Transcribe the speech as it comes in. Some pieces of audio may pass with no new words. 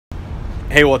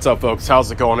Hey, what's up, folks? How's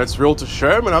it going? It's Realtor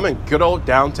Sherm, and I'm in good old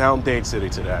downtown Dade City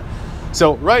today.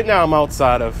 So right now I'm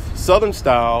outside of Southern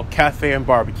Style Cafe and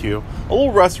Barbecue, a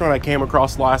little restaurant I came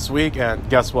across last week, and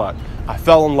guess what? I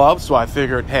fell in love, so I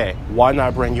figured, hey, why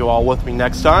not bring you all with me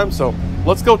next time? So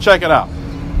let's go check it out.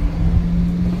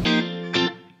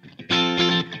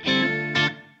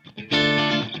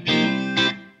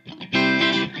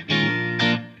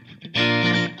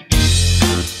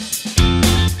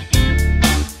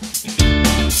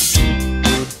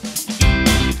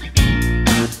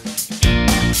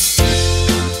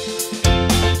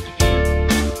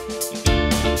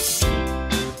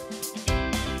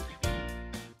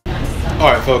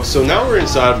 Alright folks, so now we're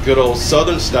inside good old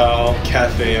Southern Style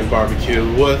Cafe and Barbecue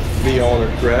with the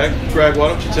owner, Greg. Greg, why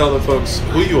don't you tell the folks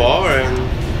who you are and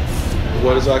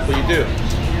what exactly you do?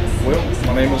 Well,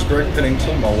 my name is Greg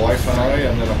Pennington, my wife and I,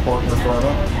 and then a partner,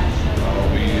 Verna.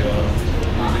 We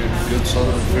do good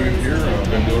Southern food here. I've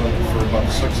been doing it for about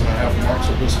 6.5 months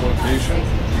at this location.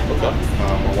 Okay.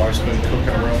 My wife's been cooking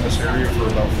around this area for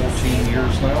about 14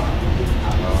 years now.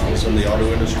 I was in the auto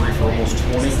industry for almost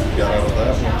 20. Got out of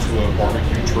that, went to a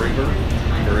barbecue trailer,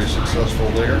 very successful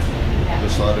there.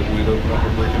 Decided we'd open up a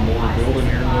brick and mortar building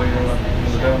here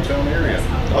in the downtown area.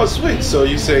 Oh, sweet. So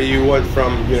you say you went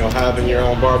from, having your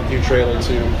own barbecue trailer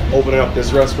to opening up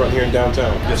this restaurant here in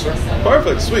downtown? Yes, sir.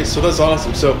 Perfect. Sweet. So that's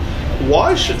awesome. So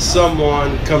why should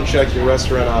someone come check your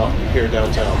restaurant out here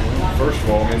downtown? First of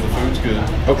all, the food's good.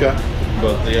 Okay.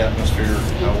 But the atmosphere,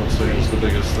 I would say, is the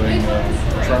biggest thing.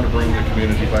 We're trying to bring the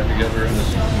community back together in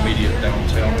this immediate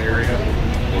downtown area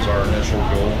was our initial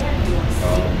goal.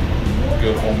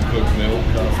 Good home-cooked meal,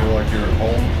 kind of feel like you're at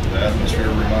home. The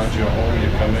atmosphere reminds you of home. You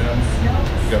come in,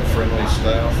 you've got friendly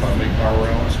staff. I make my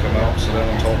rounds, come out, sit down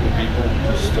and talk to people.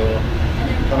 Just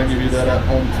kind of give you that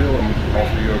at-home feel and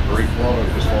offer you a great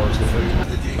product as far as the food.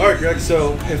 All right, Greg,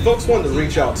 so if folks wanted to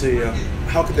reach out to you,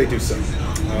 how could they do so?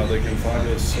 They can find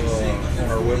us on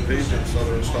our webpage at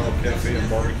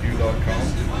southernstylecafeandbarbecue.com.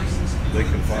 They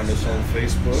can find us on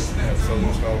Facebook at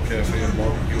Southern Style Cafe and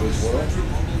Barbecue as well.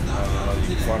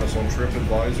 You can find us on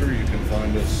TripAdvisor. You can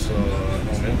find us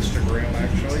on Instagram,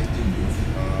 actually.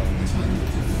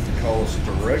 Call us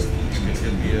direct. You can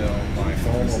hit me on my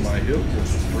phone on my hip,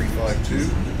 which is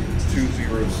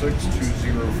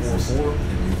 352-206-2044.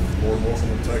 Or welcome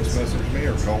to text message me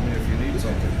or call me if you need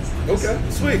something. Okay,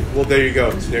 sweet. Well, there you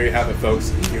go. There you have it,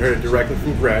 folks. You heard it directly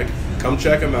from Greg. Come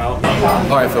check him out. All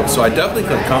right, folks, so I definitely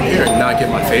couldn't come here and not get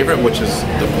my favorite, which is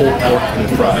the pulled pork and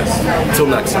the fries. Until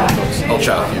next time, folks, I'll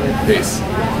chat with you. Peace.